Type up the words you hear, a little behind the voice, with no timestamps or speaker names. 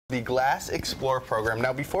the Glass Explore program.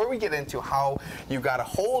 Now, before we get into how you got a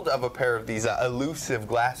hold of a pair of these elusive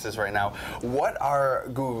glasses right now, what are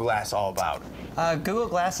Google Glass all about? Google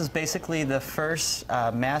Glass is basically the first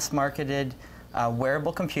mass-marketed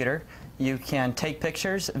wearable computer. You can take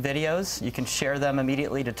pictures, videos, you can share them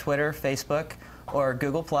immediately to Twitter, Facebook, or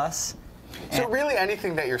Google+. So really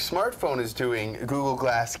anything that your smartphone is doing, Google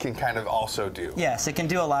Glass can kind of also do? Yes, it can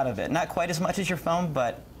do a lot of it. Not quite as much as your phone,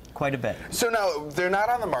 but quite a bit. So now, they're not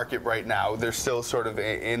on the market right now. They're still sort of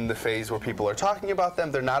in the phase where people are talking about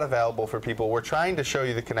them. They're not available for people. We're trying to show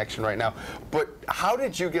you the connection right now. But how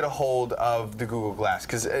did you get a hold of the Google Glass?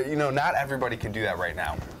 Because, you know, not everybody can do that right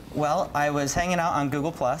now. Well, I was hanging out on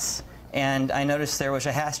Google+, and I noticed there was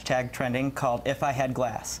a hashtag trending called If I Had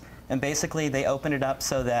Glass. And basically, they opened it up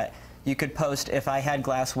so that you could post, if I had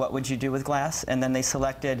glass, what would you do with glass? And then they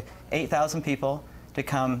selected 8,000 people to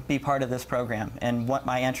come be part of this program, and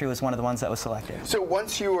my entry was one of the ones that was selected. So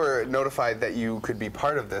once you were notified that you could be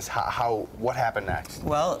part of this, what happened next?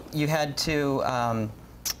 Well, you had to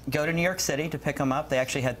go to New York City to pick them up. They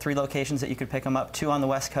actually had 3 locations that you could pick them up, 2 on the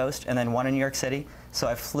West Coast and then 1 in New York City. So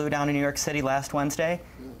I flew down to New York City last Wednesday,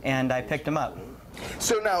 and I picked them up.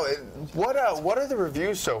 So now, what are the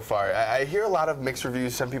reviews so far? I hear a lot of mixed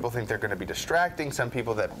reviews. Some people think they're going to be distracting. Some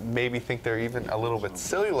people that maybe think they're even a little bit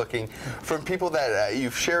silly looking. From people that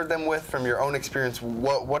you've shared them with, from your own experience,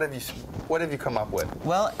 what have you come up with?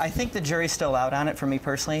 Well, I think the jury's still out on it for me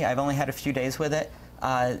personally. I've only had a few days with it.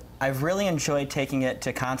 I've really enjoyed taking it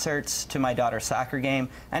to concerts, to my daughter's soccer game,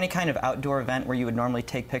 any kind of outdoor event where you would normally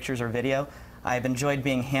take pictures or video. I've enjoyed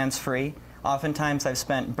being hands-free. Oftentimes I've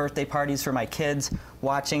spent birthday parties for my kids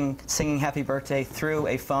singing happy birthday through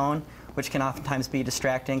a phone, which can oftentimes be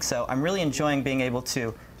distracting. So I'm really enjoying being able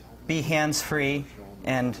to be hands-free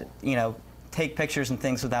and, you know, take pictures and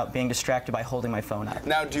things without being distracted by holding my phone up.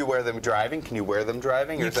 Now, do you wear them driving? Can you wear them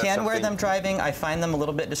driving? You can wear them driving. I find them a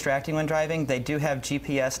little bit distracting when driving. They do have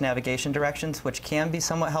GPS navigation directions, which can be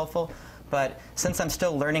somewhat helpful. But since I'm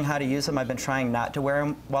still learning how to use them, I've been trying not to wear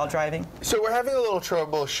them while driving. So we're having a little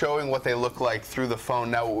trouble showing what they look like through the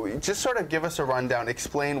phone. Now, just sort of give us a rundown.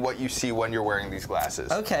 Explain what you see when you're wearing these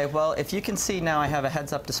glasses. Okay, well, if you can see now, I have a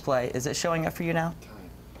heads-up display. Is it showing up for you now?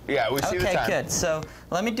 Yeah, we see the time. Okay, good. So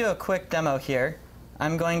let me do a quick demo here.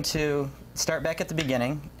 I'm going to start back at the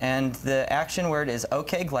beginning, and the action word is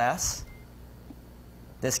OK Glass.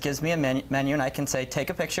 This gives me a menu, and I can say, take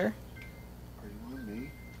a picture.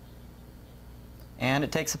 And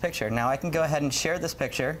it takes a picture. Now I can go ahead and share this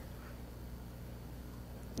picture.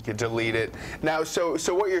 You can delete it. Now, so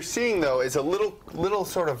what you're seeing though is a little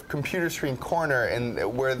sort of computer screen corner and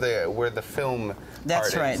where the film.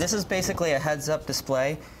 That's right. This is basically a heads-up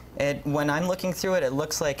display. When I'm looking through it, it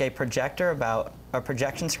looks like a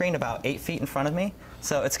projection screen about 8 feet in front of me.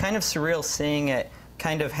 So it's kind of surreal seeing it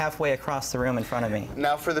kind of halfway across the room in front of me.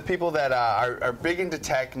 Now, for the people that are big into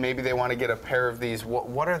tech, maybe they want to get a pair of these,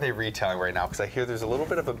 what are they retailing right now? Because I hear there's a little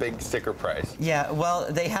bit of a big sticker price. Yeah,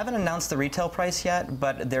 well, they haven't announced the retail price yet,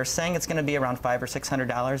 but they're saying it's going to be around $500 or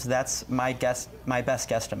 $600. That's my best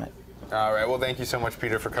guesstimate. All right. Well, thank you so much,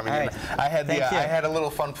 Peter, for coming in. I had a little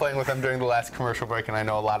fun playing with them during the last commercial break, and I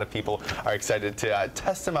know a lot of people are excited to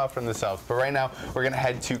test them out for themselves. But right now, we're going to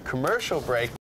head to commercial break.